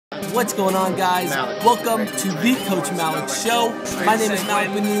What's going on, guys? Welcome to the Coach Malik Show. My name is Malik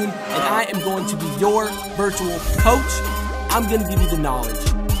Manoon, and I am going to be your virtual coach. I'm going to give you the knowledge,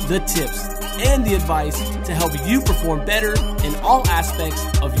 the tips, and the advice to help you perform better in all aspects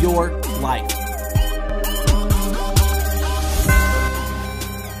of your life.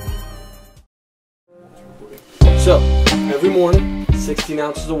 So, every morning, 16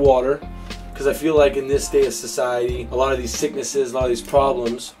 ounces of water. Because I feel like in this day of society, a lot of these sicknesses, a lot of these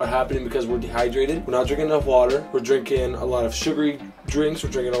problems are happening because we're dehydrated. We're not drinking enough water. We're drinking a lot of sugary drinks.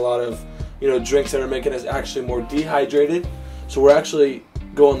 We're drinking a lot of, drinks that are making us actually more dehydrated. So we're actually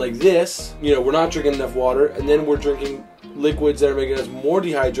going like this. We're not drinking enough water, and then we're drinking liquids that are making us more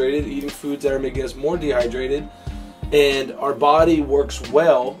dehydrated, eating foods that are making us more dehydrated. And our body works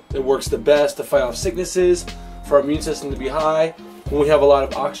well. It works the best to fight off sicknesses, for our immune system to be high, when we have a lot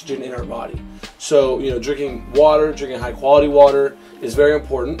of oxygen in our body. So, drinking water, drinking high quality water is very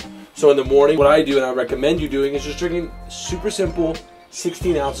important. So in the morning, what I do and I recommend you doing is just drinking super simple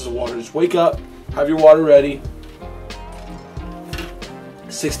 16 ounces of water. Just wake up, have your water ready,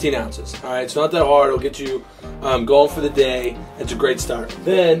 16 ounces. All right, it's not that hard. It'll get you going for the day. It's a great start.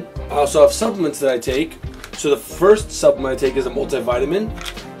 Then I also have supplements that I take. So the first supplement I take is a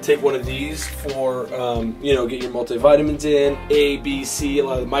multivitamin. Take one of these for, get your multivitamins in, A, B, C, a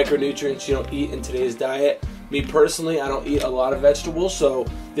lot of the micronutrients you don't eat in today's diet. Me personally, I don't eat a lot of vegetables, so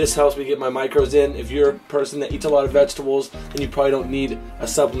this helps me get my micros in. If you're a person that eats a lot of vegetables, then you probably don't need a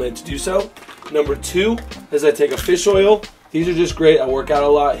supplement to do so. Number 2 is I take a fish oil. These are just great. I work out a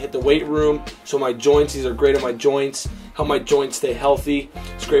lot, hit the weight room, so my joints, these are great on my joints, help my joints stay healthy.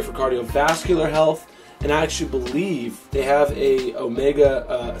 It's great for cardiovascular health. And I actually believe they have a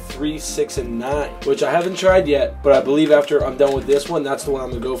omega 3, 6, and 9, which I haven't tried yet, but I believe after I'm done with this one, that's the one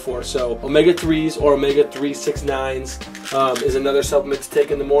I'm going to go for. So omega 3s or omega 3, 6, 9s is another supplement to take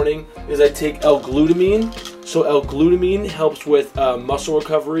in the morning. I take L-glutamine. So L-glutamine helps with muscle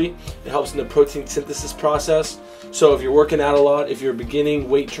recovery. It helps in the protein synthesis process. So if you're working out a lot, if you're beginning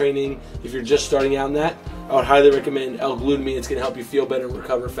weight training, if you're just starting out in that, I would highly recommend L-glutamine. It's going to help you feel better and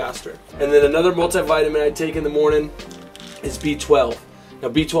recover faster. And then another multivitamin I take in the morning is B12. Now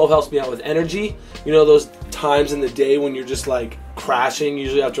B12 helps me out with energy. Those times in the day when you're just like crashing,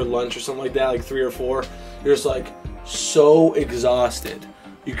 usually after lunch or something like that, like 3 or 4, you're just like so exhausted.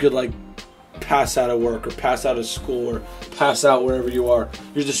 You could like pass out of work or pass out of school or pass out wherever you are.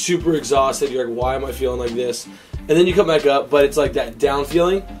 You're just super exhausted. You're like, why am I feeling like this? And then you come back up, but it's like that down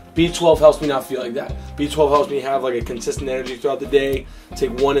feeling. B12 helps me not feel like that. B12 helps me have like a consistent energy throughout the day.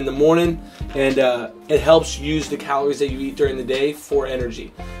 Take 1 in the morning, and it helps use the calories that you eat during the day for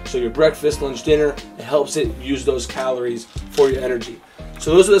energy. So your breakfast, lunch, dinner, it helps it use those calories for your energy.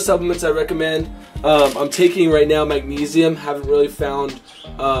 So those are the supplements I recommend. I'm taking right now magnesium. Haven't really found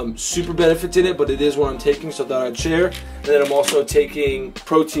super benefits in it, but it is what I'm taking, so I thought I'd share. And then I'm also taking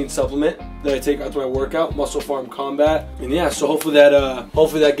protein supplement that I take after my workout, Muscle Farm Combat. And yeah, so hopefully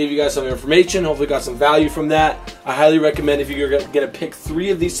that gave you guys some information. Hopefully got some value from that. I highly recommend if you're gonna pick 3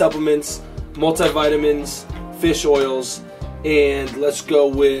 of these supplements, multivitamins, fish oils, and let's go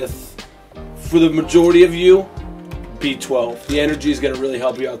with, for the majority of you, B12. The energy is going to really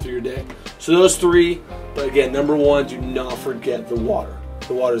help you out through your day. So those 3, but again, number 1, do not forget the water.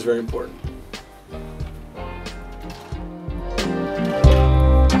 The water is very important.